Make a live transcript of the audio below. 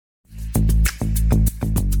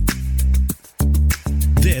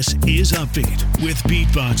This is Upbeat with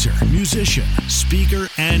beatboxer, musician, speaker,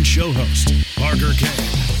 and show host, Parker K.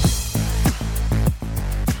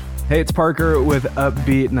 Hey, it's Parker with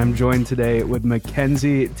Upbeat, and I'm joined today with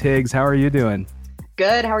MaKenzie. Tiegs, how are you doing?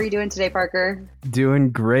 Good. How are you doing today, Parker? Doing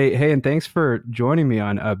great. Hey, and thanks for joining me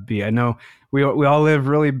on Upbeat. I know we all live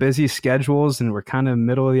really busy schedules, and we're kind of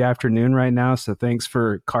middle of the afternoon right now, so thanks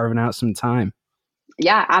for carving out some time.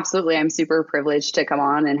 Yeah, absolutely. I'm super privileged to come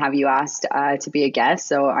on and have you asked to be a guest.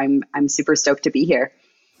 So I'm super stoked to be here.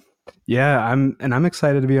 Yeah, I'm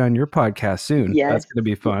excited to be on your podcast soon. Yes. That's going to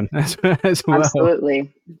be fun as well.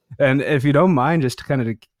 Absolutely. And if you don't mind, just to kind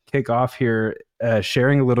of kick off here,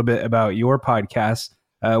 sharing a little bit about your podcast.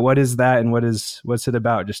 What is that, and what's it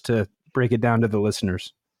about? Just to break it down to the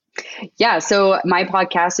listeners. Yeah, so my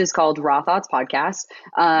podcast is called Raw Thoughts Podcast.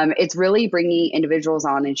 It's really bringing individuals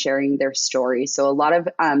on and sharing their stories. So a lot of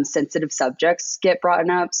sensitive subjects get brought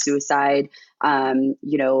up: suicide,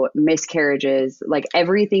 miscarriages, like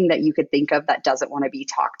everything that you could think of that doesn't want to be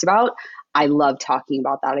talked about. I love talking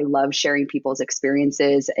about that. I love sharing people's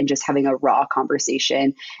experiences and just having a raw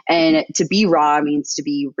conversation. And to be raw means to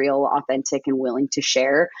be real, authentic, and willing to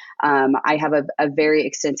share. I have a very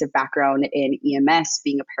extensive background in EMS,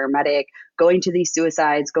 being a paramedic, going to these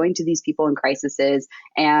suicides, going to these people in crises,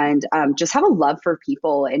 and just have a love for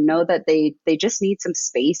people and know that they just need some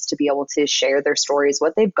space to be able to share their stories,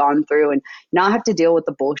 what they've gone through, and not have to deal with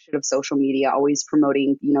the bullshit of social media, always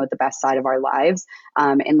promoting, the best side of our lives,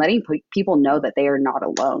 and letting people know that they are not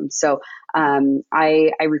alone. So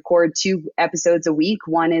I record 2 episodes a week.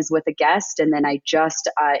 One is with a guest, and then I just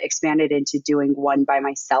expanded into doing one by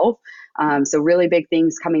myself. So really big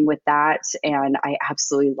things coming with that, and I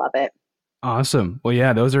absolutely love it. Awesome. Well,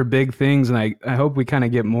 yeah, those are big things. And I hope we kind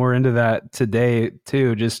of get more into that today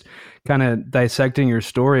too, just kind of dissecting your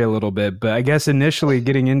story a little bit. But I guess initially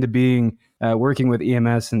getting into being working with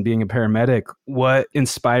EMS and being a paramedic, what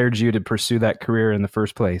inspired you to pursue that career in the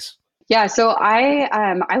first place? Yeah, so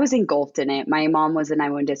I was engulfed in it. My mom was a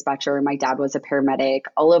 911 dispatcher. My dad was a paramedic.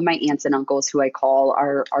 All of my aunts and uncles who I call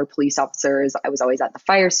are police officers. I was always at the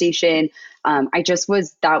fire station.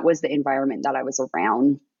 That was the environment that I was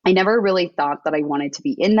around. I never really thought that I wanted to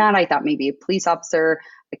be in that. I thought maybe a police officer,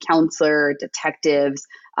 a counselor, detectives.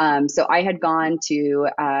 So I had gone to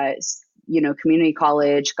community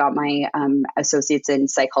college, got my associates in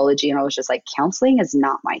psychology, and I was just like, counseling is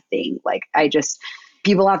not my thing. Like,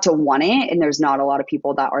 people have to want it, and there's not a lot of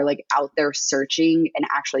people that are like out there searching and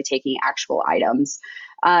actually taking actual items.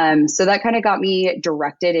 So that kind of got me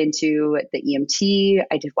directed into the EMT.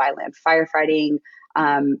 I did wildland firefighting.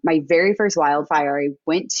 My very first wildfire I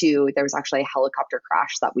went to, there was actually a helicopter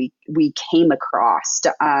crash that we came across.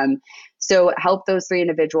 So helped those 3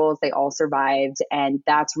 individuals. They all survived. And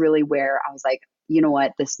that's really where I was like, you know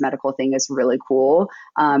what, this medical thing is really cool.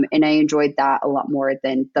 And I enjoyed that a lot more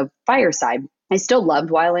than the fire side. I still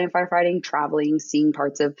loved wildland firefighting, traveling, seeing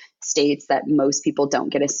parts of states that most people don't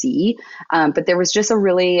get to see. But there was just a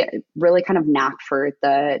really, really kind of knack for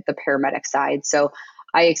the paramedic side. So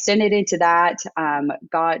I extended into that,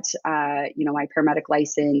 got my paramedic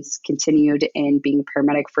license, continued in being a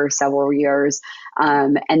paramedic for several years.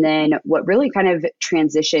 And then what really kind of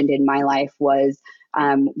transitioned in my life was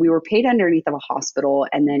we were paid underneath of a hospital,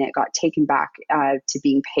 and then it got taken back to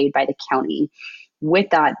being paid by the county.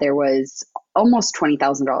 With that, there was almost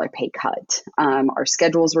 $20,000 pay cut. Our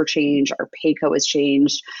schedules were changed. Our pay cut was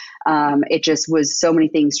changed. It just was so many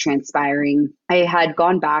things transpiring. I had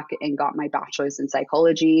gone back and got my bachelor's in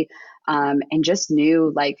psychology, and just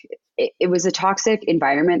knew like it was a toxic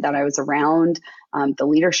environment that I was around. The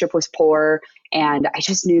leadership was poor, and I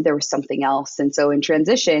just knew there was something else. And so in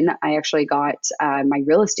transition, I actually got my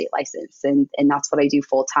real estate license, and that's what I do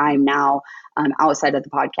full time now, outside of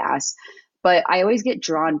the podcast. But I always get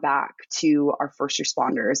drawn back to our first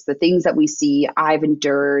responders, the things that we see, I've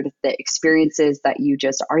endured, the experiences that you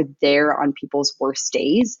just are there on people's worst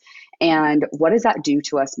days. And what does that do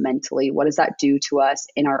to us mentally? What does that do to us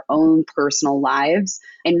in our own personal lives?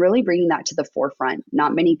 And really bringing that to the forefront.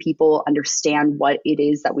 Not many people understand what it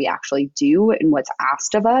is that we actually do and what's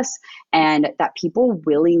asked of us, and that people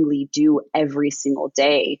willingly do every single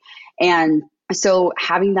day. And so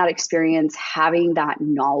having that experience, having that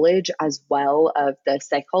knowledge as well of the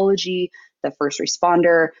psychology, the first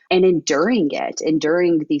responder, and enduring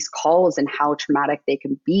these calls and how traumatic they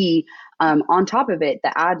can be. On top of it,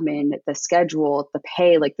 the admin, the schedule, the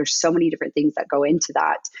pay, like there's so many different things that go into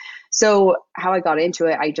that. So how I got into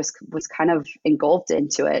it, I just was kind of engulfed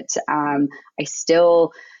into it. I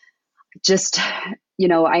still just,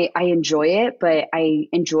 I enjoy it, but I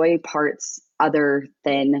enjoy parts other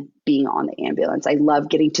than being on the ambulance. I love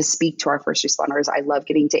getting to speak to our first responders. I love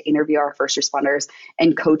getting to interview our first responders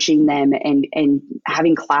and coaching them and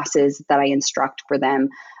having classes that I instruct for them.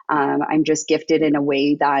 I'm just gifted in a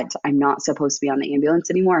way that I'm not supposed to be on the ambulance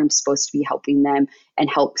anymore. I'm supposed to be helping them and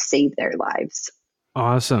help save their lives.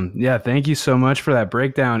 Awesome. Yeah. Thank you so much for that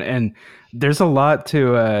breakdown. And there's a lot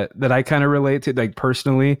to that I kind of relate to, like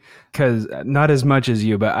personally, because not as much as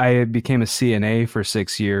you, but I became a CNA for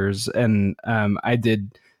 6 years, and I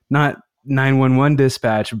did not 911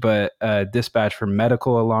 dispatch, but dispatch for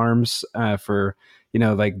medical alarms for,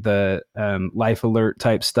 like the life alert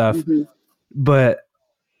type stuff. Mm-hmm. But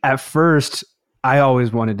at first, I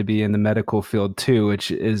always wanted to be in the medical field too,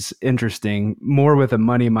 which is interesting, more with a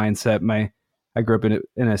money mindset. I grew up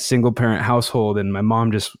in a single parent household, and my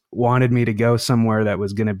mom just wanted me to go somewhere that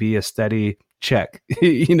was going to be a steady check,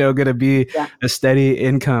 going to be a steady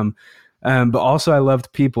income. But also I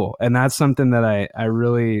loved people. And that's something that I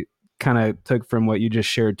really kind of took from what you just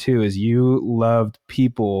shared too, is you loved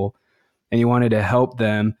people and you wanted to help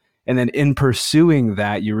them. And then in pursuing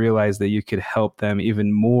that, you realized that you could help them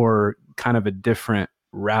even more, kind of a different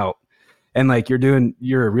route. And like you're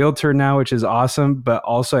a realtor now, which is awesome. But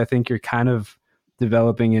also I think you're kind of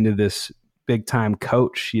developing into this big time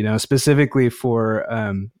coach, specifically for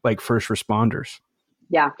like first responders.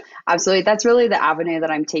 Yeah, absolutely. That's really the avenue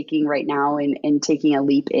that I'm taking right now and taking a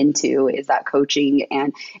leap into, is that coaching.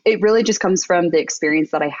 And it really just comes from the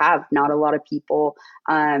experience that I have. Not a lot of people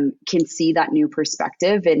can see that new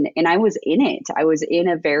perspective. And I was in it. I was in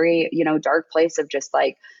a very, dark place of just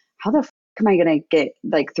like, how the f am I going to get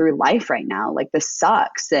like through life right now? Like this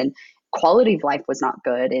sucks. And quality of life was not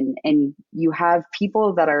good. And you have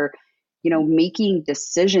people that are, making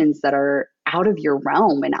decisions that are out of your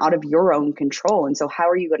realm and out of your own control. And so how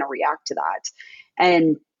are you going to react to that?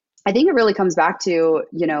 And I think it really comes back to,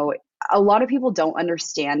 a lot of people don't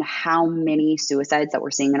understand how many suicides that we're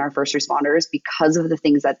seeing in our first responders because of the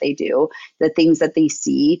things that they do, the things that they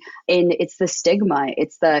see. And it's the stigma.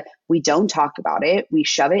 It's we don't talk about it. We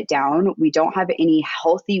shove it down. We don't have any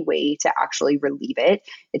healthy way to actually relieve it.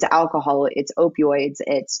 It's alcohol, it's opioids,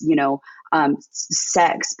 it's,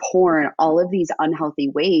 sex, porn, all of these unhealthy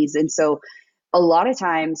ways. And so a lot of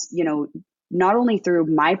times, not only through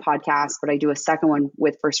my podcast, but I do a second one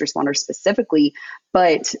with first responders specifically.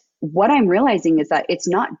 But what I'm realizing is that it's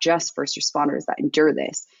not just first responders that endure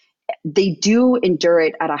this. They do endure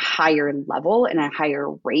it at a higher level and a higher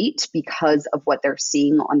rate because of what they're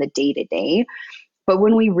seeing on the day to day. But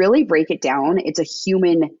when we really break it down, it's a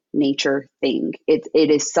human nature thing. It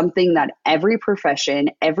is something that every profession,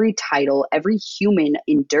 every title, every human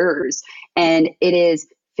endures. And it is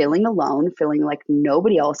feeling alone, feeling like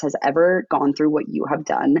nobody else has ever gone through what you have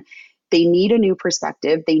done. They need a new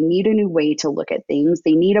perspective. They need a new way to look at things.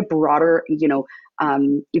 They need a broader,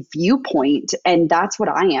 viewpoint. And that's what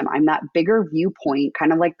I am. I'm that bigger viewpoint,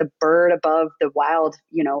 kind of like the bird above the wild,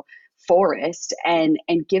 forest, and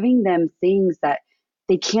giving them things that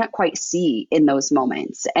they can't quite see in those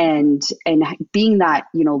moments, and being that,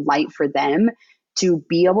 light for them to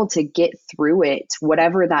be able to get through it,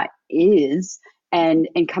 whatever that is, and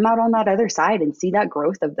come out on that other side and see that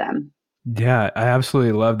growth of them. Yeah, I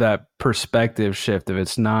absolutely love that perspective shift of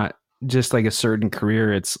it's not just like a certain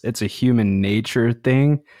career, it's a human nature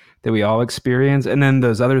thing that we all experience. And then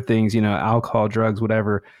those other things, alcohol, drugs,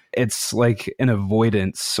 whatever, it's like an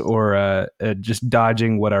avoidance or just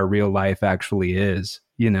dodging what our real life actually is,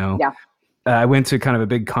 Yeah. I went to kind of a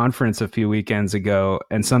big conference a few weekends ago,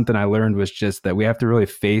 and something I learned was just that we have to really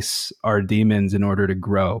face our demons in order to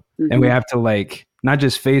grow. Mm-hmm. And we have to like, not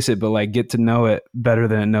just face it, but like get to know it better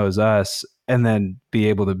than it knows us, and then be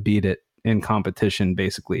able to beat it in competition,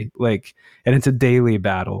 basically. Like, and it's a daily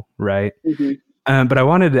battle, right? Mm-hmm. But I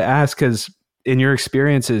wanted to ask, because in your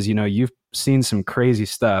experiences, you've seen some crazy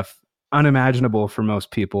stuff, unimaginable for most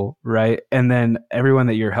people, right? And then everyone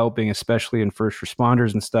that you're helping, especially in first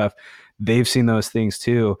responders and stuff, they've seen those things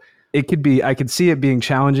too. It could be, I could see it being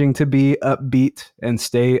challenging to be upbeat and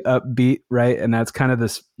stay upbeat, right? And that's kind of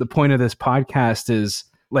the point of this podcast is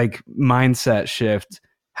like mindset shift,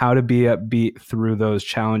 how to be upbeat through those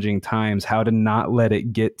challenging times, how to not let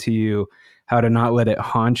it get to you, how to not let it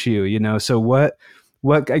haunt you, So what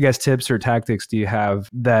I guess tips or tactics do you have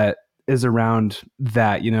that is around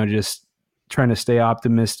that, just trying to stay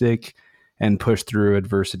optimistic and push through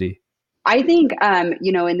adversity? I think, and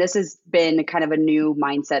this has been kind of a new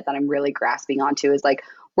mindset that I'm really grasping onto, is like,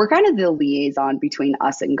 we're kind of the liaison between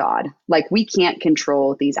us and God. Like, we can't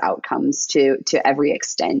control these outcomes to every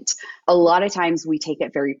extent. A lot of times we take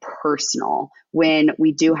it very personal when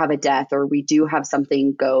we do have a death or we do have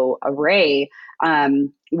something go awry.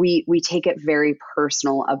 we take it very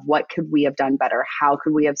personal of what could we have done better? How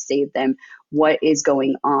could we have saved them? What is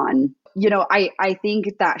going on? I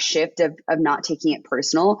think that shift of not taking it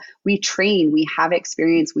personal, we train, we have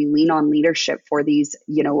experience, we lean on leadership for these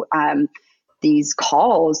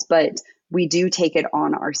calls, but we do take it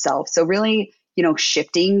on ourselves. So really,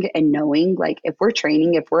 shifting and knowing, like, if we're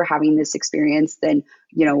training, if we're having this experience, then,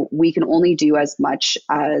 we can only do as much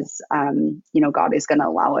as, God is going to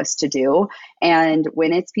allow us to do. And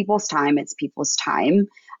when it's people's time, it's people's time.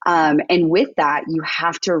 And with that, you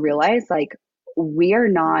have to realize, like, we are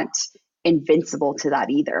not invincible to that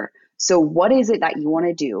either. So what is it that you want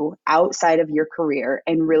to do outside of your career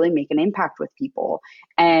and really make an impact with people?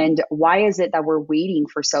 And why is it that we're waiting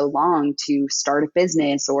for so long to start a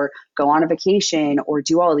business or go on a vacation or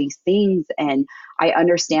do all these things? And I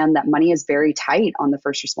understand that money is very tight on the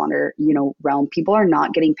first responder, realm. People are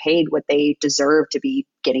not getting paid what they deserve to be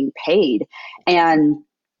getting paid. And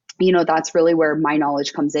that's really where my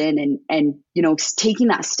knowledge comes in, and taking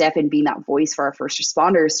that step and being that voice for our first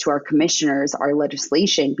responders, to our commissioners, our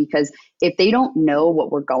legislation, because if they don't know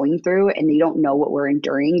what we're going through and they don't know what we're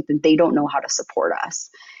enduring, then they don't know how to support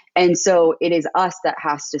us. And so it is us that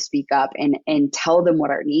has to speak up and tell them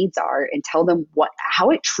what our needs are and tell them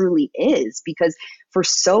how it truly is. Because for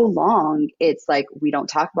so long, it's like, we don't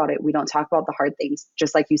talk about it. We don't talk about the hard things.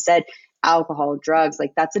 Just like you said, alcohol, drugs,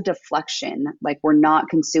 like, that's a deflection. Like, we're not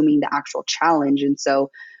consuming the actual challenge. And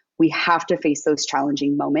so we have to face those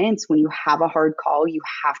challenging moments. When you have a hard call, you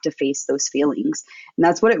have to face those feelings. And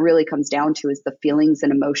that's what it really comes down to, is the feelings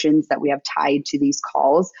and emotions that we have tied to these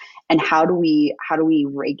calls. And how do we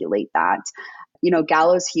regulate that?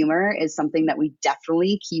 Gallows humor is something that we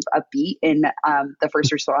definitely keep upbeat in the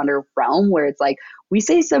first responder realm, where it's like, we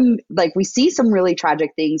see some really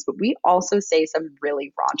tragic things, but we also say some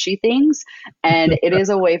really raunchy things. And it is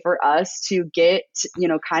a way for us to get,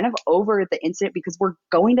 kind of over the incident, because we're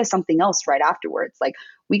going to something else right afterwards. Like,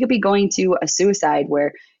 we could be going to a suicide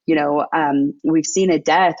where, we've seen a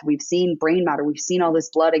death, we've seen brain matter, we've seen all this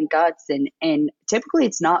blood and guts. And typically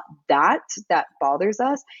it's not that bothers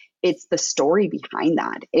us. It's the story behind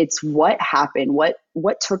that. It's what happened,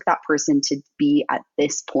 what took that person to be at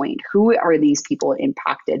this point. Who are these people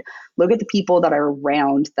impacted? Look at the people that are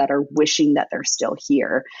around that are wishing that they're still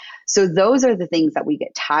here. So those are the things that we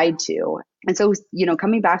get tied to. And so,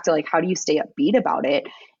 coming back to, like, how do you stay upbeat about it,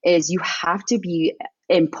 is you have to be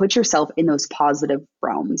and put yourself in those positive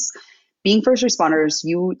realms. Being first responders,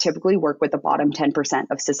 you typically work with the bottom 10%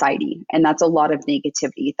 of society. And that's a lot of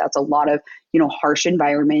negativity. That's a lot of, harsh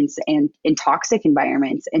environments and toxic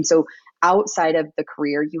environments. And so outside of the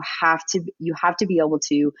career, you have to be able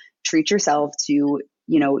to treat yourself to,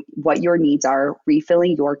 what your needs are,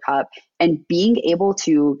 refilling your cup, and being able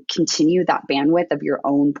to continue that bandwidth of your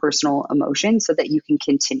own personal emotions so that you can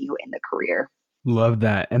continue in the career. Love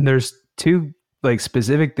that. And there's two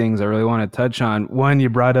specific things I really want to touch on. One, you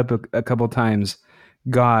brought up a couple times,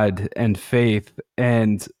 God and faith.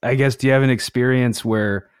 And I guess, do you have an experience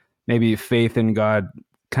where maybe faith in God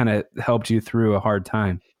kind of helped you through a hard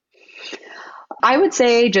time? I would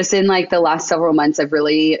say just in the last several months, I've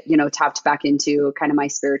really, tapped back into kind of my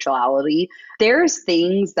spirituality. There's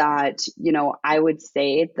things that, I would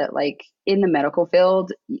say that, like, in the medical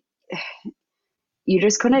field, you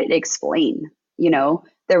just couldn't explain.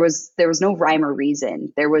 There was no rhyme or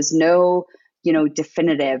reason. There was no,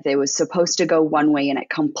 definitive. It was supposed to go one way and it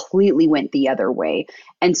completely went the other way.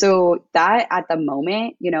 And so that, at the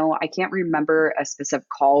moment, I can't remember a specific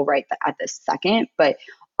call right at this second, but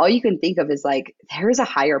all you can think of is, like, there's a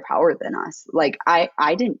higher power than us. Like,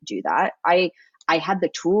 I didn't do that. I had the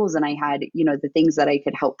tools and I had, the things that I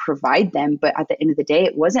could help provide them. But at the end of the day,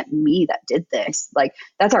 it wasn't me that did this. Like,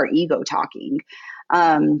 that's our ego talking.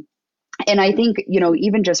 And I think,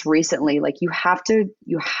 even just recently, like, you have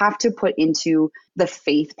to put into the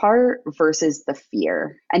faith part versus the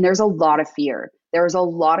fear. And there's a lot of fear. There's a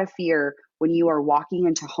lot of fear when you are walking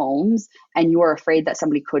into homes and you are afraid that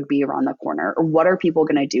somebody could be around the corner, or what are people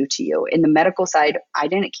going to do to you? In the medical side, I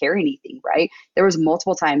didn't carry anything, right? There was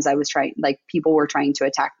multiple times I was people were trying to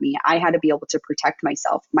attack me. I had to be able to protect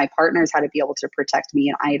myself. My partners had to be able to protect me,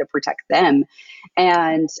 and I had to protect them.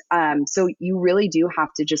 And so you really do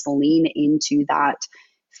have to just lean into that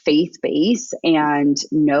faith base and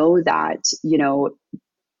know that,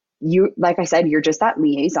 you, like I said, you're just that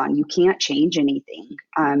liaison. You can't change anything.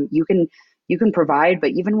 You can provide,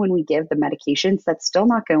 but even when we give the medications, that's still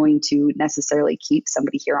not going to necessarily keep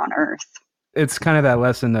somebody here on earth. It's kind of that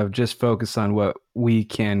lesson of just focus on what we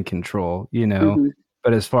can control, Mm-hmm.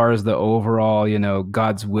 But as far as the overall,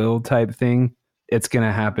 God's will type thing, it's going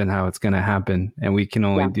to happen how it's going to happen. And we can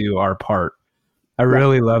only do our part. I Yep.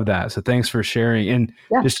 really love that. So thanks for sharing. And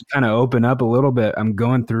Yeah. just to kind of open up a little bit, I'm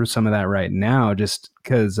going through some of that right now just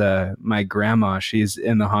because my grandma, she's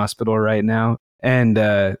in the hospital right now. And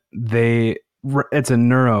it's a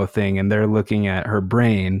neuro thing, and they're looking at her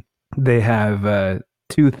brain. They have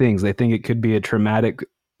two things. They think it could be a traumatic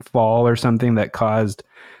fall or something that caused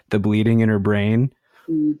the bleeding in her brain,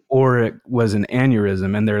 Mm, or it was an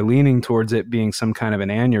aneurysm, and they're leaning towards it being some kind of an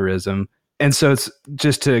aneurysm. And so it's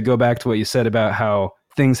just to go back to what you said about how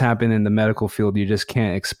things happen in the medical field you just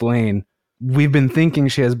can't explain. We've been thinking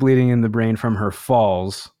she has bleeding in the brain from her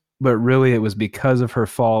falls, but really it was because of her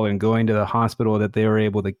fall and going to the hospital that they were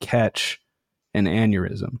able to catch an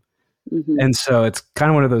aneurysm. hmm And so it's kind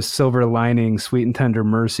of one of those silver lining, sweet and tender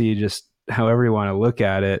mercy, just however you want to look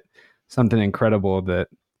at it. Something incredible that,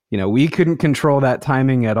 we couldn't control that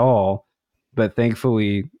timing at all, but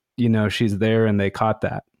thankfully, she's there and they caught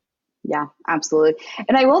that. Yeah, absolutely.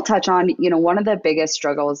 And I will touch on, one of the biggest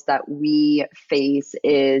struggles that we face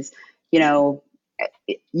is, you know,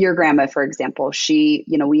 your grandma, for example, she,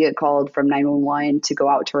 we get called from 911 to go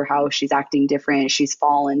out to her house. She's acting different. She's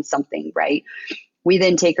fallen something, right? We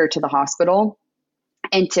then take her to the hospital.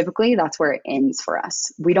 And typically that's where it ends for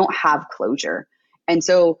us. We don't have closure. And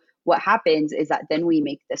so what happens is that then we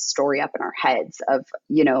make this story up in our heads of,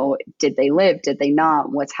 did they live? Did they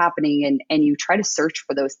not? What's happening? And you try to search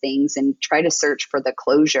for those things and try to search for the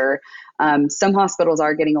closure. Some hospitals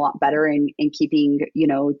are getting a lot better in keeping,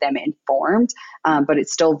 them informed, but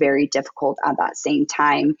it's still very difficult at that same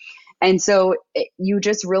time. And so you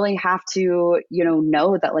just really have to,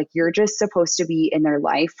 know that like you're just supposed to be in their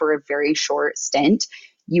life for a very short stint.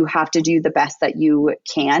 You have to do the best that you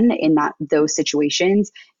can in those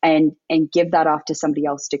situations and give that off to somebody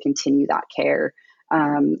else to continue that care.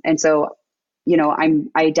 And so,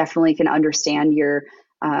 I definitely can understand your,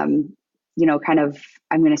 kind of,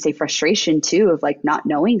 I'm going to say frustration too, of like not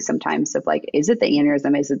knowing sometimes of like, is it the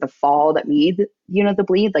aneurysm? Is it the fall that made, the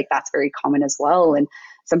bleed? Like that's very common as well. And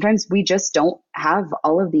sometimes we just don't have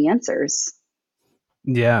all of the answers.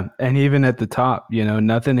 Yeah. And even at the top,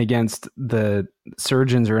 nothing against the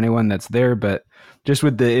surgeons or anyone that's there, but just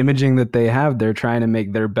with the imaging that they have, they're trying to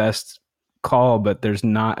make their best call, but there's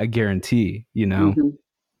not a guarantee, Mm-hmm.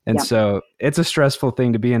 And Yeah. so it's a stressful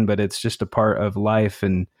thing to be in, but it's just a part of life.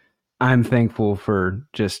 And I'm thankful for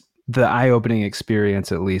just the eye-opening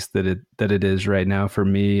experience, at least that it is right now for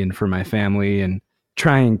me and for my family, and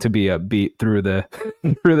trying to be upbeat through the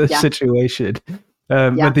through the Yeah. situation.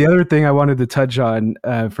 Yeah. But the other thing I wanted to touch on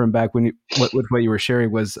from back when with what you were sharing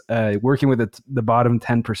was working with the bottom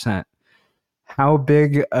 10%. How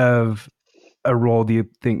big of a role do you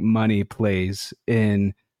think money plays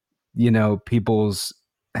in people's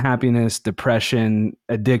happiness, depression,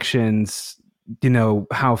 addictions,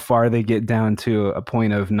 how far they get down to a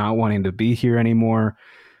point of not wanting to be here anymore?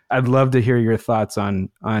 I'd love to hear your thoughts on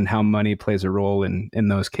how money plays a role in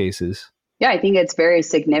those cases. Yeah, I think it's very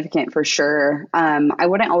significant for sure. I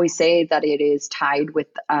wouldn't always say that it is tied with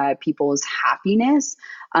people's happiness,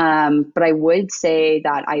 but I would say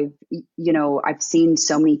that I've seen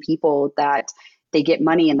so many people that they get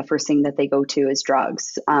money and the first thing that they go to is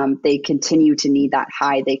drugs. They continue to need that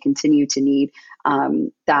high. They continue to need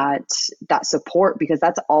that support because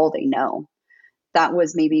that's all they know. That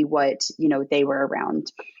was maybe what they were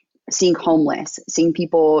around. Seeing homeless, seeing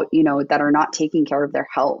people, that are not taking care of their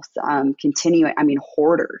health, continuing,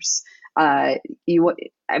 hoarders. Uh,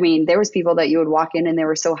 there was people that you would walk in and they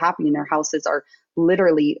were so happy and their houses are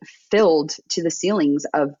literally filled to the ceilings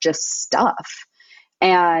of just stuff.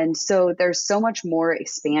 And so there's so much more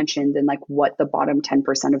expansion than like what the bottom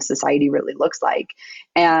 10% of society really looks like.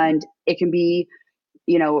 And it can be,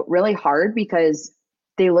 really hard because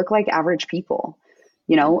they look like average people.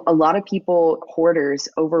 A lot of people, hoarders,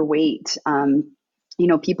 overweight,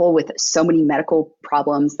 people with so many medical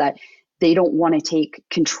problems that they don't want to take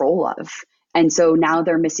control of. And so now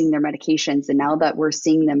they're missing their medications. And now that we're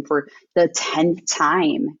seeing them for the 10th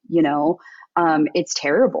time, it's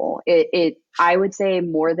terrible. I would say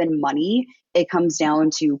more than money, it comes down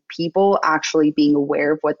to people actually being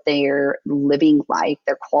aware of what they're living like,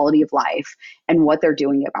 their quality of life, and what they're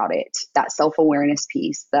doing about it. That self-awareness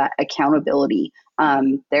piece, that accountability.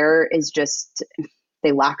 There is just,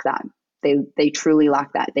 they lack that. They truly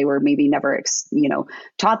lack that. They were maybe never,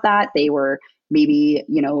 taught that. They were maybe,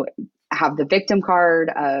 have the victim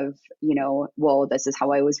card of, well, this is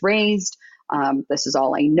how I was raised. This is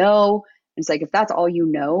all I know. It's like, if that's all you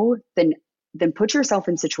know, then put yourself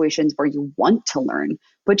in situations where you want to learn,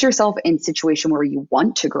 put yourself in situation where you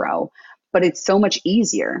want to grow, but it's so much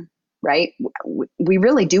easier, right? We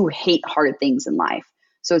really do hate hard things in life.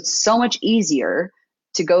 So it's so much easier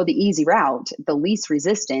to go the easy route, the least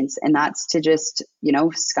resistance, and that's to just,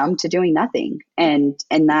 scum to doing nothing. And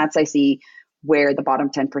that's, I see, where the bottom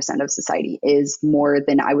 10% of society is more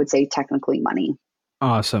than, I would say, technically money.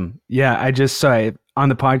 Awesome. Yeah, I just saw on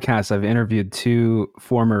the podcast, I've interviewed two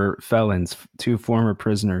former felons, two former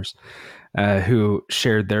prisoners who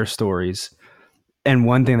shared their stories. And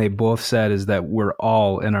one thing they both said is that we're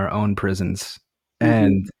all in our own prisons.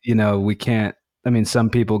 And, we can't, some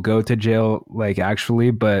people go to jail, like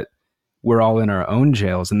actually, but we're all in our own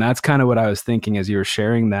jails. And that's kind of what I was thinking as you were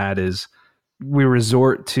sharing that is we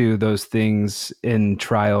resort to those things in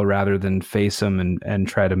trial rather than face them and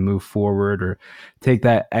try to move forward or take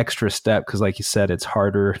that extra step. Cause like you said, it's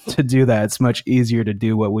harder to do that. It's much easier to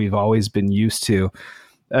do what we've always been used to.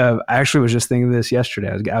 I actually was just thinking of this yesterday.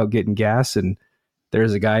 I was out getting gas and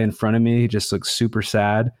there's a guy in front of me. He just looked super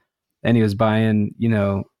sad. And he was buying,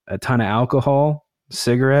 a ton of alcohol,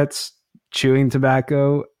 cigarettes, chewing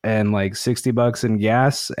tobacco, and like $60 in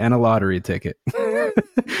gas and a lottery ticket.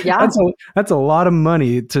 Yeah. That's a lot of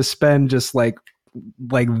money to spend just like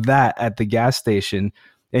that at the gas station.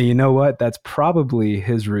 And you know what? That's probably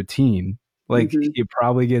his routine. Like he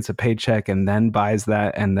probably gets a paycheck and then buys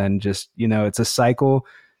that. And then just, it's a cycle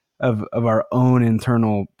of our own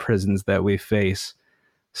internal prisons that we face.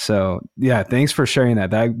 So yeah, thanks for sharing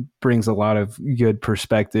that. That brings a lot of good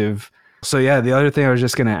perspective. So yeah, the other thing I was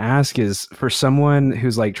just going to ask is for someone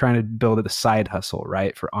who's like trying to build a side hustle,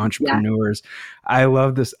 right? For entrepreneurs. Yeah. I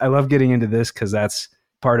love this. I love getting into this because that's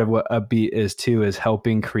part of what Upbeat is too, is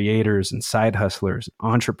helping creators and side hustlers,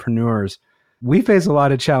 entrepreneurs. We face a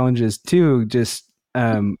lot of challenges too, just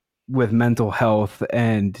with mental health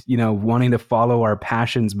and, wanting to follow our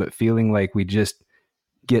passions, but feeling like we just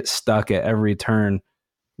get stuck at every turn.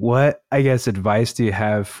 What, I guess, advice do you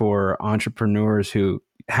have for entrepreneurs who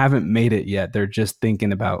haven't made it yet? They're just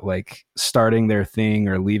thinking about like starting their thing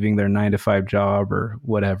or leaving their 9-to-5 job or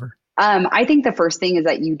whatever. I think the first thing is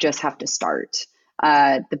that you just have to start.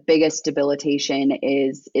 The biggest debilitation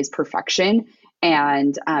is perfection.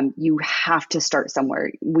 And you have to start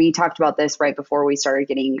somewhere. We talked about this right before we started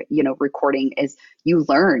getting, recording, is you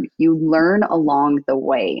learn along the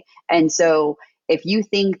way. And so if you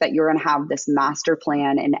think that you're going to have this master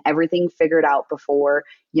plan and everything figured out before,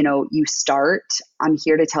 you start, I'm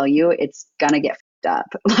here to tell you it's going to get up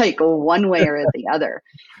like one way or the other.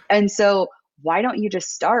 And so why don't you just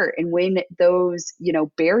start? And when those,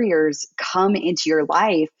 barriers come into your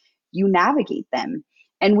life, you navigate them.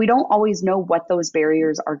 And we don't always know what those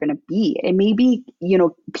barriers are going to be. It may be,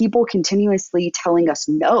 people continuously telling us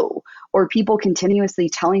no, or people continuously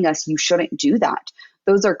telling us you shouldn't do that.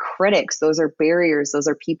 Those are critics. Those are barriers. Those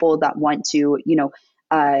are people that want to,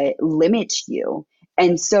 limit you.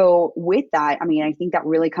 And so with that, I think that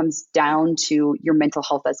really comes down to your mental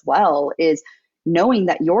health as well, is knowing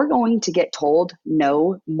that you're going to get told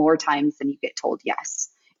no more times than you get told yes.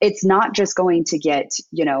 It's not just going to get,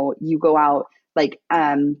 you go out, like,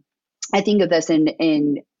 I think of this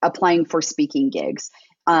in applying for speaking gigs.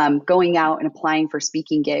 Going out and applying for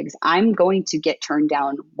speaking gigs, I'm going to get turned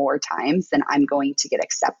down more times than I'm going to get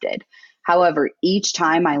accepted. However, each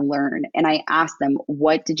time I learn and I ask them,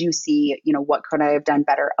 what did you see? What could I have done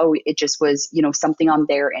better? Oh, it just was, something on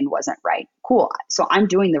their end wasn't right. Cool. So I'm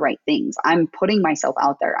doing the right things. I'm putting myself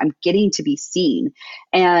out there. I'm getting to be seen.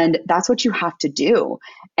 And that's what you have to do.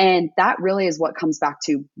 And that really is what comes back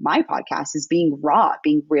to my podcast, is being raw,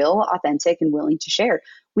 being real, authentic, and willing to share.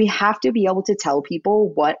 We have to be able to tell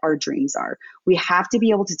people what our dreams are. We have to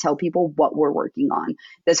be able to tell people what we're working on.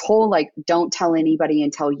 This whole don't tell anybody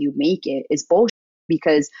until you make it is bullshit,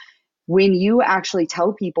 because when you actually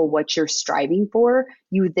tell people what you're striving for,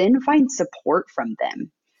 you then find support from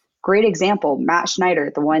them. Great example, Matt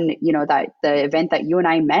Schneider, the one, that the event that you and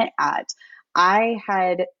I met at, I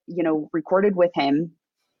had, recorded with him.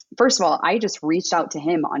 First of all, I just reached out to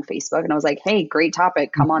him on Facebook and I was like, hey, great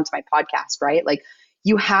topic. Come on to my podcast, right? Like,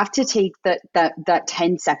 you have to take that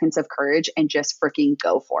 10 seconds of courage and just freaking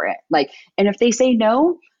go for it. And if they say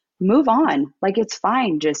no, move on. It's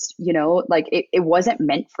fine. Just, it wasn't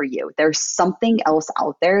meant for you. There's something else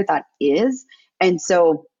out there that is. And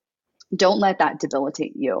so don't let that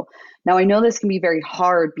debilitate you. Now, I know this can be very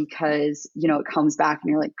hard because, it comes back and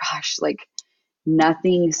you're like, gosh,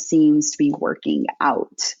 nothing seems to be working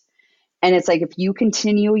out. And it's like, if you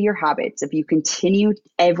continue your habits, if you continue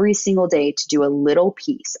every single day to do a little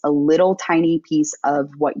piece, a little tiny piece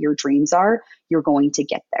of what your dreams are, you're going to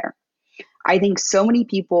get there. I think so many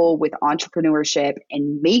people with entrepreneurship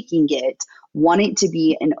and making it want it to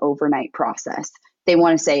be an overnight process. They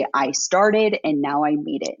want to say, I started and now I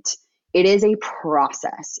made it. It is a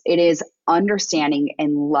process. It is understanding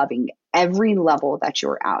and loving every level that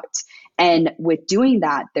you're at. And with doing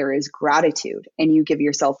that, there is gratitude, and you give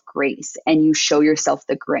yourself grace and you show yourself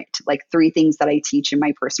the grit, like 3 things that I teach in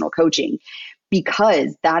my personal coaching,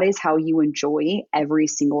 because that is how you enjoy every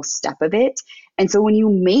single step of it. And so when you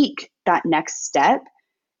make that next step,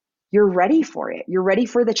 you're ready for it. You're ready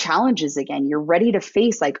for the challenges again. You're ready to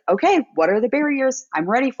face, like, okay, what are the barriers? I'm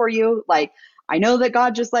ready for you. Like, I know that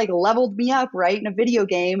God just like leveled me up, right, in a video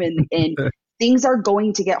game, and things are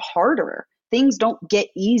going to get harder. Things don't get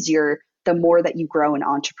easier the more that you grow in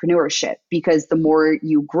entrepreneurship, because the more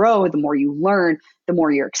you grow, the more you learn, the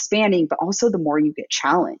more you're expanding, but also the more you get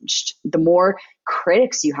challenged, the more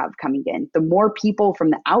critics you have coming in, the more people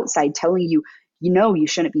from the outside telling you, you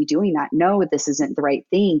shouldn't be doing that. No, this isn't the right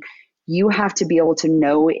thing. You have to be able to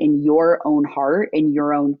know in your own heart, in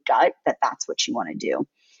your own gut, that that's what you want to do.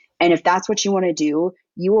 And if that's what you want to do,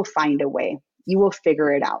 you will find a way. You will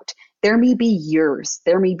figure it out. There may be years,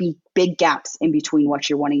 there may be big gaps in between what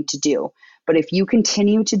you're wanting to do. But if you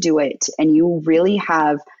continue to do it and you really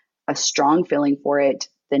have a strong feeling for it,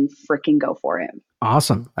 then freaking go for it.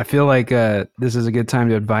 Awesome. I feel like this is a good time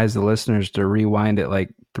to advise the listeners to rewind it like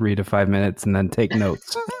 3 to 5 minutes and then take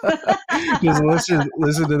notes. Just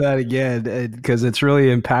listen to that again, because it's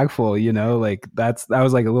really impactful. Like that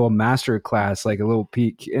was like a little master class, like a little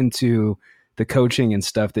peek into the coaching and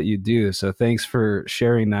stuff that you do. So thanks for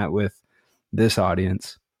sharing that with this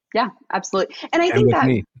audience. Yeah, absolutely. And I think with that,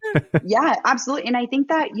 me. yeah, absolutely. And I think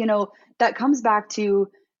that, that comes back to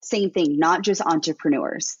same thing, not just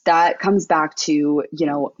entrepreneurs. That comes back to,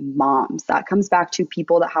 moms. That comes back to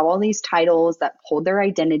people that have all these titles that hold their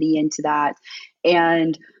identity into that.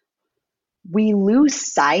 And we lose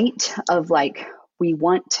sight of, like, we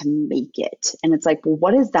want to make it. And it's like, well,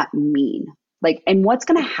 what does that mean? Like, and what's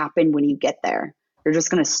going to happen when you get there? You're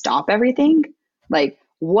just going to stop everything? Like,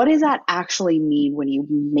 what does that actually mean when you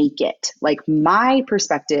make it? Like, my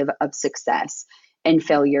perspective of success and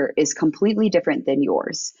failure is completely different than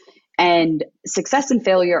yours. And success and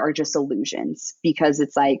failure are just illusions, because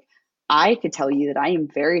it's like, I could tell you that I am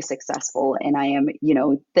very successful and I am,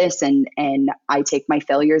 this, and I take my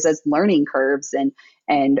failures as learning curves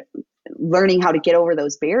and learning how to get over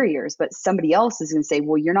those barriers. But somebody else is going to say,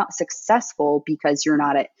 well, you're not successful because you're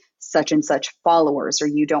not at such and such followers, or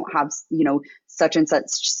you don't have, such and such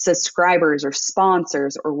subscribers or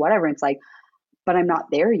sponsors or whatever. It's like, but I'm not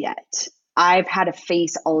there yet. I've had to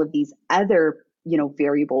face all of these other,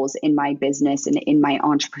 variables in my business and in my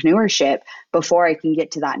entrepreneurship before I can get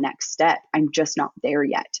to that next step. I'm just not there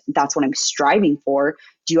yet. That's what I'm striving for.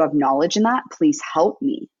 Do you have knowledge in that? Please help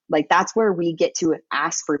me. Like, that's where we get to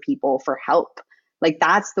ask for people for help. Like,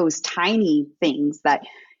 that's those tiny things that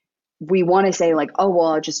we want to say, like, oh, well,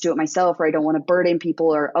 I'll just do it myself, or I don't want to burden people,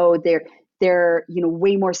 or, oh, they're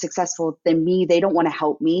way more successful than me, they don't want to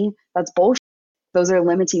help me. That's bullshit. Those are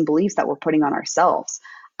limiting beliefs that we're putting on ourselves.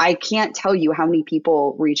 I can't tell you how many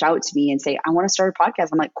people reach out to me and say, I want to start a podcast.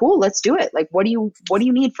 I'm like, cool, let's do it. Like, what do you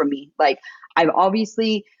need from me? Like, I've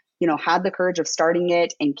obviously, had the courage of starting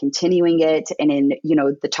it and continuing it. And in,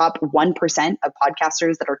 the top 1% of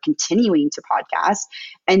podcasters that are continuing to podcast.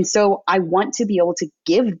 And so I want to be able to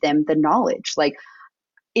give them the knowledge. Like,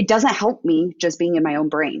 it doesn't help me just being in my own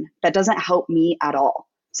brain. That doesn't help me at all.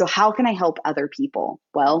 So how can I help other people?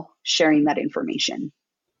 Well, sharing that information.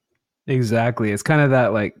 Exactly. It's kind of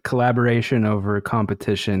that like collaboration over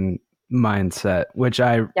competition mindset, which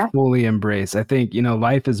I fully embrace. I think,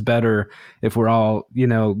 life is better if we're all,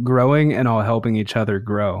 growing and all helping each other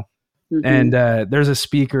grow. Mm-hmm. And there's a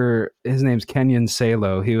speaker, his name's Kenyon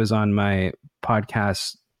Salo. He was on my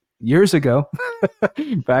podcast years ago,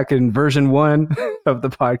 back in version 1 of the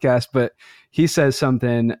podcast. But he says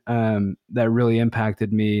something that really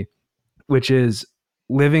impacted me, which is,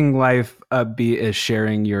 living life upbeat is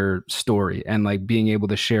sharing your story and like being able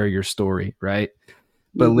to share your story, right?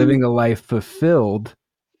 But mm-hmm. living a life fulfilled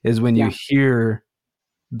is when you hear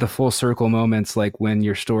the full circle moments, like when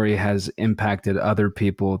your story has impacted other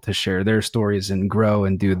people to share their stories and grow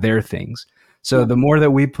and do their things. So the more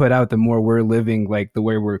that we put out, the more we're living like the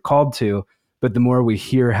way we're called to, but the more we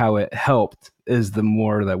hear how it helped is the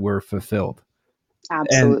more that we're fulfilled.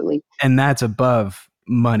 Absolutely. And that's above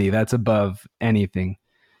money. That's above anything.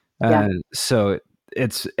 So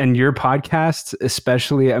it's, and your podcast,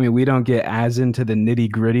 especially, I mean, we don't get as into the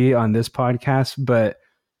nitty gritty on this podcast, but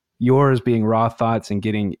yours being raw thoughts and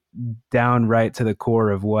getting down right to the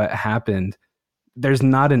core of what happened. There's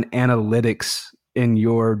not an analytics in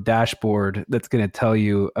your dashboard that's going to tell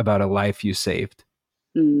you about a life you saved,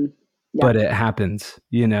 but it happens,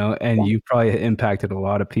 and you probably impacted a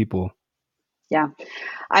lot of people. Yeah.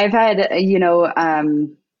 I've had,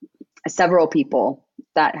 several people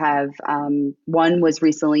that have, one was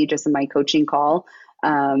recently just in my coaching call,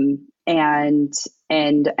 and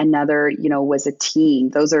another, was a teen.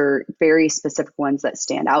 Those are very specific ones that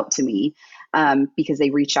stand out to me, because they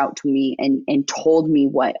reached out to me and told me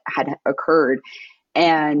what had occurred.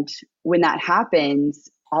 And when that happens,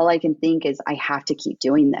 all I can think is I have to keep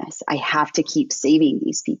doing this. I have to keep saving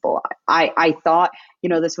these people. I thought,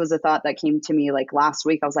 this was a thought that came to me like last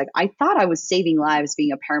week. I was like, I thought I was saving lives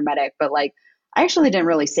being a paramedic, but like, I actually didn't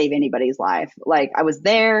really save anybody's life. Like I was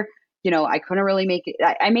there, I couldn't really make it.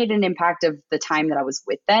 I made an impact of the time that I was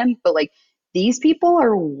with them, but like these people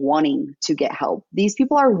are wanting to get help. These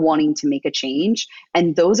people are wanting to make a change.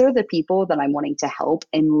 And those are the people that I'm wanting to help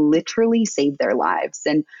and literally save their lives.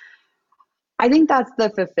 And I think that's the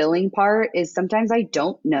fulfilling part is sometimes I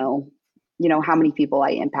don't know, how many people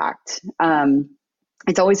I impact.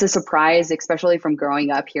 It's always a surprise, especially from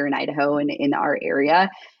growing up here in Idaho and in our area.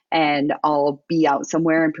 And I'll be out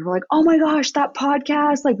somewhere and people are like, oh my gosh, that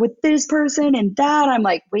podcast, like with this person and that. I'm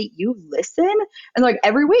like, wait, you listen? And like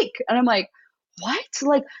every week. And I'm like, what?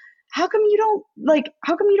 Like, how come you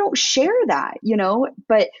don't share that,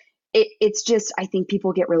 But it's just, I think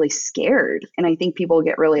people get really scared and I think people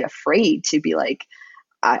get really afraid to be like,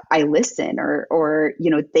 I listen or,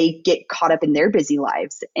 they get caught up in their busy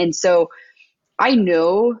lives. And so I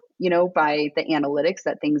know, by the analytics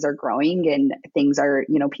that things are growing and things are,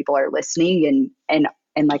 people are listening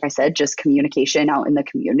and like I said, just communication out in the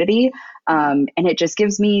community. And it just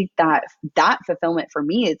gives me that fulfillment for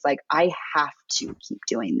me. It's like, I have to keep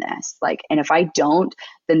doing this. Like, and if I don't,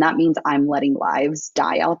 then that means I'm letting lives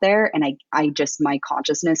die out there. And I just, my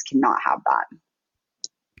consciousness cannot have that.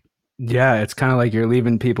 Yeah. It's kind of like you're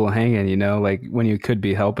leaving people hanging, like when you could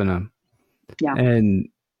be helping them. Yeah.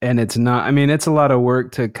 And it's not, I mean, it's a lot of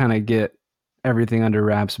work to kind of get everything under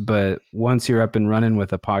wraps, but once you're up and running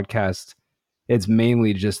with a podcast, it's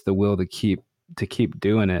mainly just the will to keep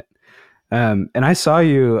doing it. And I saw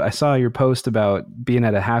your post about being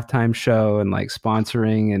at a halftime show and like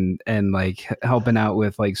sponsoring and like helping out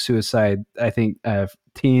with like suicide, I think,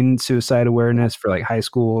 teen suicide awareness for like high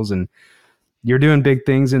schools, and you're doing big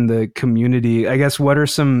things in the community. I guess what are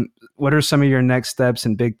some of your next steps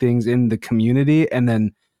and big things in the community? And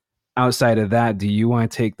then outside of that, do you want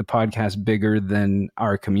to take the podcast bigger than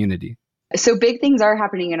our community? So big things are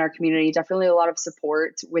happening in our community. Definitely a lot of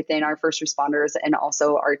support within our first responders and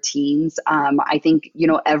also our teens. I think,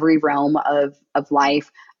 every realm of life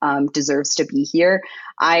deserves to be here.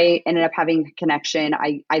 I ended up having a connection.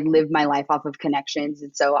 I lived my life off of connections.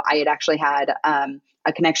 And so I had actually had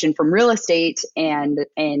a connection from real estate and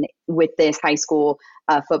with this high school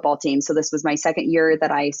football team. So this was my second year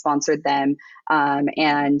that I sponsored them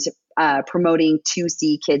and promoting to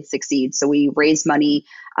see kids succeed. So we raised money.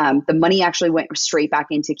 The money actually went straight back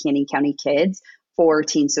into Canyon County kids for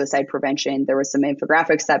teen suicide prevention. There was some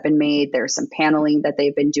infographics that have been made. There's some paneling that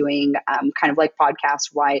they've been doing, kind of like podcast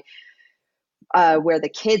where the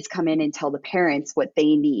kids come in and tell the parents what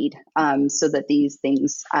they need so that these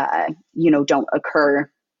things, don't occur.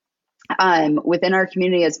 Within our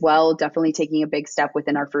community as well, definitely taking a big step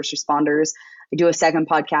within our first responders. I do a second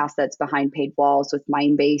podcast that's Behind Paid Walls with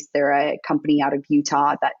Mindbase. They're a company out of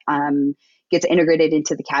Utah that gets integrated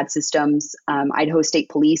into the CAD systems. Idaho State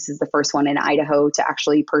Police is the first one in Idaho to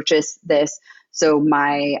actually purchase this. So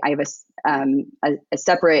I have a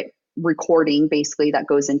separate recording basically that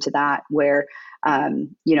goes into that where,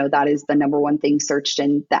 that is the number one thing searched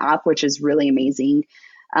in the app, which is really amazing.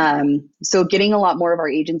 So getting a lot more of our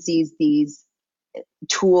agencies, these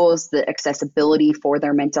tools, the accessibility for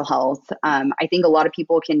their mental health. I think a lot of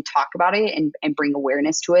people can talk about it and bring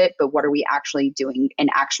awareness to it, but what are we actually doing in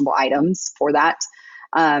actionable items for that?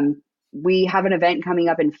 We have an event coming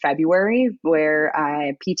up in February where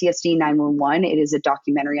PTSD 911, it is a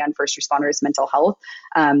documentary on first responders' mental health.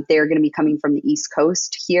 They're going to be coming from the East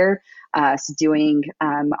Coast here. So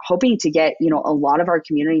hoping to get, a lot of our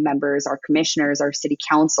community members, our commissioners, our city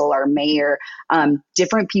council, our mayor,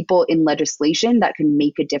 different people in legislation that can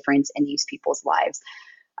make a difference in these people's lives.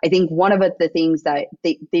 I think one of the things that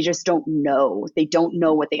they just don't know, they don't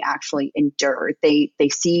know what they actually endure. They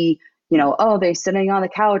see, oh, they're sitting on the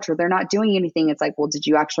couch or they're not doing anything. It's like, well, did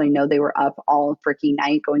you actually know they were up all freaking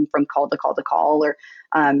night going from call to call to call? Or,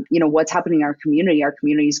 what's happening in our community? Our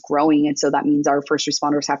community is growing. And so that means our first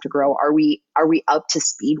responders have to grow. Are we up to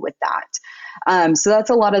speed with that? So that's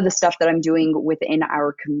a lot of the stuff that I'm doing within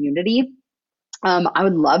our community. I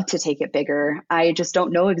would love to take it bigger. I just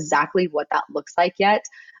don't know exactly what that looks like yet.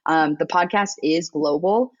 The podcast is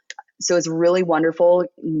global. So it's really wonderful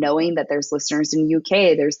knowing that there's listeners in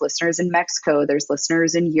UK, there's listeners in Mexico, there's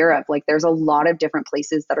listeners in Europe. Like there's a lot of different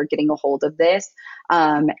places that are getting a hold of this.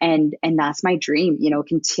 And that's my dream,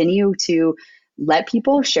 continue to let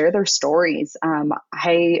people share their stories.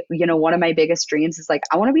 One of my biggest dreams is like,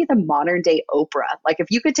 I want to be the modern day Oprah. Like if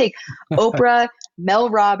you could take Oprah, Mel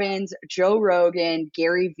Robbins, Joe Rogan,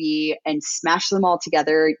 Gary Vee, and smash them all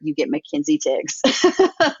together, you get MaKenzie Tiegs.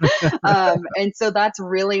 And so that's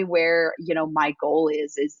really where, my goal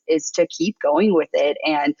is to keep going with it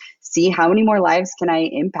and see how many more lives can I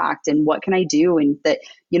impact and what can I do. And that,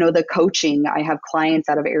 the coaching, I have clients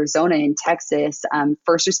out of Arizona and Texas,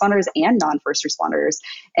 first responders and non-first responders.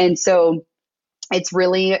 And so it's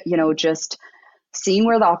really, just seeing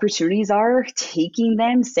where the opportunities are, taking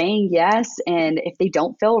them, saying yes. And if they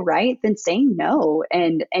don't feel right, then saying no,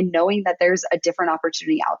 and knowing that there's a different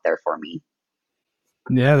opportunity out there for me.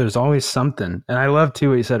 Yeah, there's always something. And I love too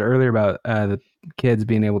what you said earlier about the kids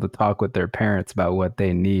being able to talk with their parents about what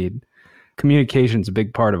they need. Communication's a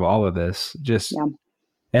big part of all of this.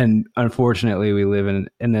 And unfortunately, we live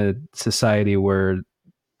in a society where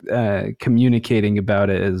communicating about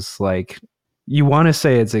it is like, you want to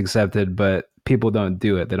say it's accepted, but people don't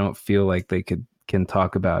do it. They don't feel like they can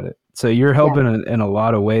talk about it. So you're helping in a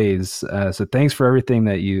lot of ways. So thanks for everything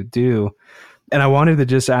that you do. And I wanted to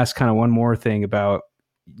just ask kind of one more thing about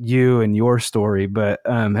you and your story, but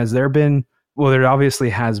has there been, well, there obviously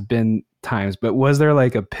has been times, but was there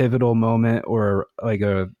like a pivotal moment or like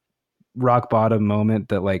a rock bottom moment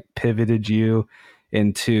that like pivoted you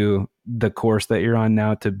into the course that you're on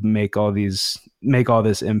now to make all this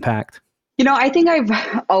impact? I think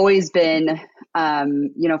I've always been,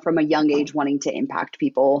 from a young age wanting to impact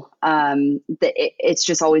people. It's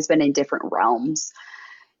just always been in different realms.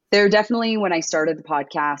 There definitely, when I started the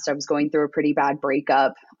podcast, I was going through a pretty bad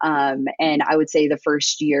breakup. And I would say the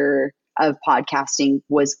first year of podcasting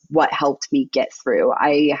was what helped me get through.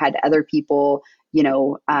 I had other people,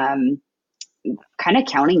 kind of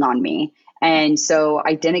counting on me. And so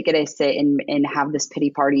I didn't get to sit and have this pity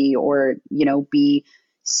party or, be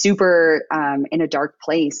super in a dark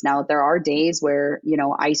place. Now, there are days where,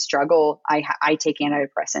 I struggle. I take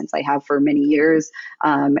antidepressants. I have for many years.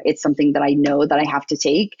 It's something that I know that I have to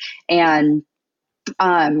take. And,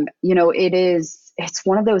 it's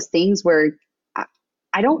one of those things where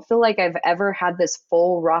I don't feel like I've ever had this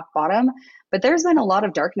full rock bottom, but there's been a lot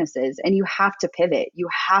of darknesses and you have to pivot. You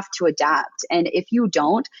have to adapt. And if you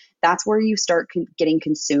don't, that's where you start getting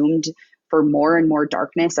consumed for more and more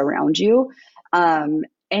darkness around you.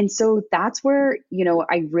 And so that's where,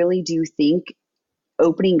 I really do think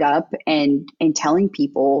opening up and telling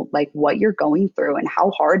people like what you're going through and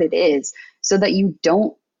how hard it is so that you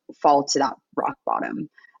don't fall to that rock bottom.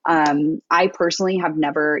 I personally have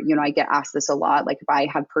never, I get asked this a lot, like if I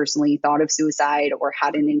have personally thought of suicide or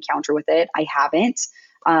had an encounter with it. I haven't.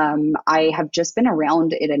 I have just been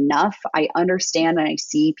around it enough. I understand and I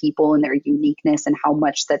see people and their uniqueness and how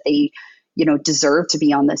much that they, deserve to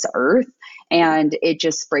be on this earth. And it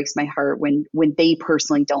just breaks my heart when they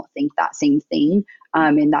personally don't think that same thing.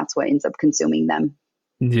 And that's what ends up consuming them.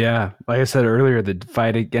 Yeah. Like I said earlier, the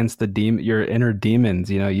fight against your inner demons,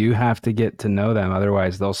 you have to get to know them.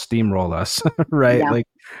 Otherwise they'll steamroll us, right? Yeah. Like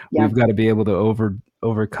we've got to be able to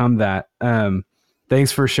overcome that.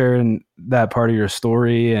 Thanks for sharing that part of your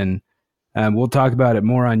story. And we'll talk about it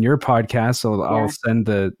more on your podcast. So I'll send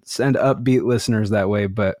upbeat listeners that way.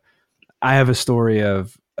 But I have a story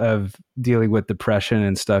of dealing with depression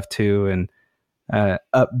and stuff too. And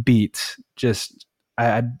upbeat, just,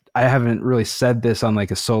 I haven't really said this on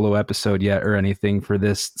like a solo episode yet or anything for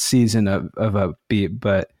this season of Upbeat,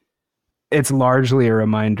 but it's largely a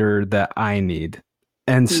reminder that I need.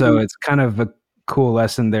 And so it's kind of a cool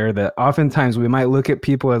lesson there that oftentimes we might look at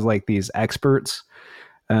people as like these experts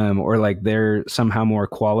or like they're somehow more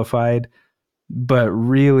qualified, but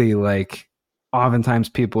really like oftentimes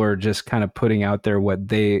people are just kind of putting out there what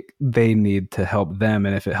they need to help them.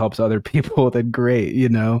 And if it helps other people, then great,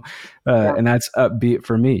 and that's Upbeat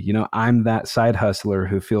for me. I'm that side hustler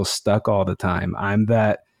who feels stuck all the time. I'm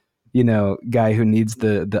that, guy who needs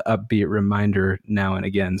the upbeat reminder now and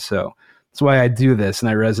again. So that's why I do this. And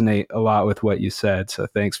I resonate a lot with what you said. So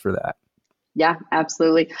thanks for that. Yeah,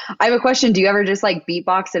 absolutely. I have a question. Do you ever just like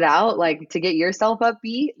beatbox it out, like to get yourself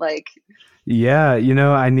upbeat? Like, yeah,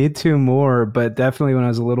 I need to more, but definitely when I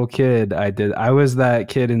was a little kid, I did. I was that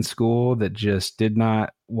kid in school that just did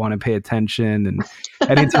not want to pay attention. And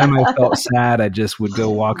anytime I felt sad, I just would go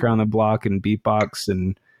walk around the block and beatbox.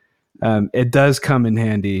 And it does come in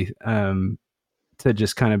handy to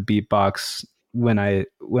just kind of beatbox when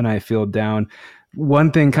I feel down.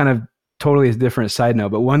 One thing kind of totally a different side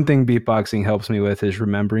note, but one thing beatboxing helps me with is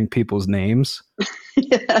remembering people's names.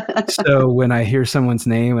 Yeah. So when I hear someone's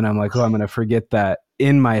name and I'm like, oh, I'm going to forget that,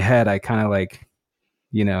 in my head, I kind of like,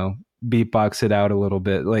 beatbox it out a little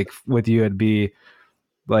bit. Like with you, it'd be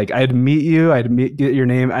like, I'd get your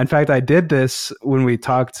name. In fact, I did this when we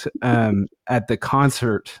talked at the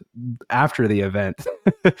concert after the event.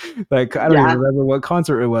 Like, I don't even remember what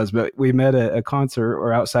concert it was, but we met at a concert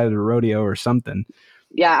or outside of the rodeo or something.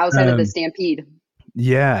 Yeah, outside of the Stampede.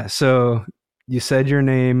 Yeah. So you said your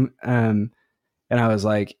name, and I was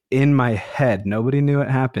like, in my head, nobody knew it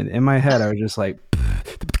happened. In my head, I was just like,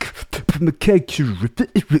 MaKenzie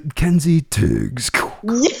Tiegs.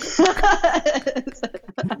 Yes.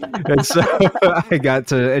 And so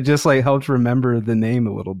it just like helped remember the name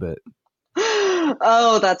a little bit.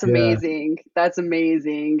 Oh, that's amazing. Yeah. That's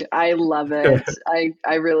amazing. I love it.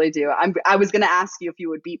 I really do. I was going to ask you if you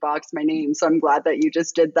would beatbox my name, so I'm glad that you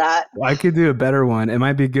just did that. Well, I could do a better one. It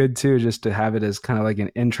might be good too, just to have it as kind of like an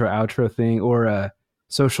intro outro thing or a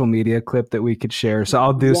social media clip that we could share. So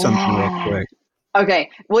I'll do something real quick. Okay.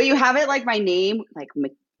 Will you have it like my name, like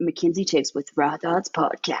MaKenzie Tiegs with Raw Thoughts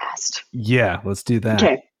Podcast? Yeah, let's do that.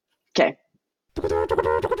 Okay.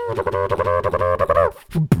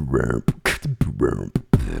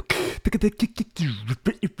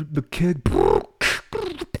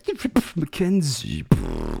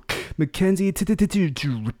 MaKenzie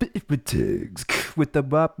Tiegs with the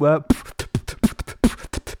bop bop.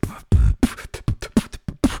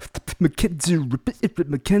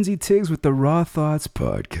 MaKenzie Tiegs with the Raw Thoughts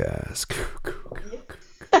Podcast.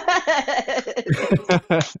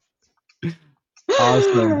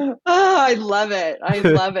 Awesome. Oh, I love it.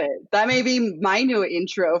 That may be my new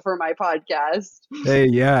intro for my podcast. Hey,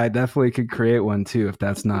 yeah, I definitely could create one too if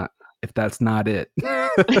that's not it.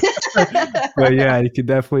 But yeah, you could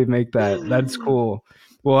definitely make that. That's cool.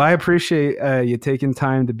 Well, I appreciate you taking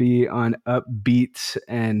time to be on Upbeat.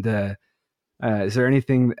 And is there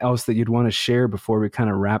anything else that you'd want to share before we kind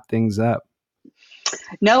of wrap things up?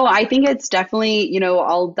 No, I think it's definitely,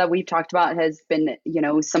 all that we've talked about has been,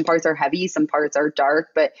 some parts are heavy, some parts are dark,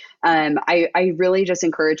 but I really just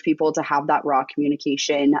encourage people to have that raw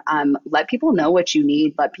communication. Let people know what you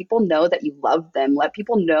need. Let people know that you love them. Let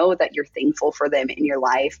people know that you're thankful for them in your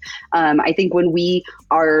life. I think when we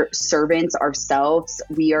are servants ourselves,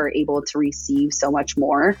 we are able to receive so much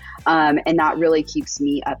more. And that really keeps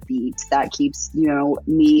me upbeat. That keeps,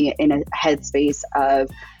 me in a headspace of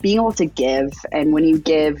being able to give. And when you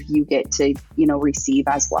give, you get to, receive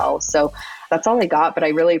as well. So that's all I got, but I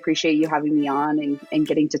really appreciate you having me on and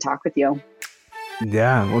getting to talk with you.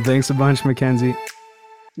 Yeah. Well, thanks a bunch, MaKenzie.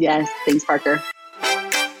 Yes. Thanks, Parker.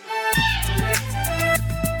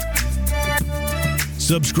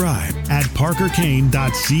 Subscribe at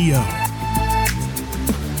parkerkane.co.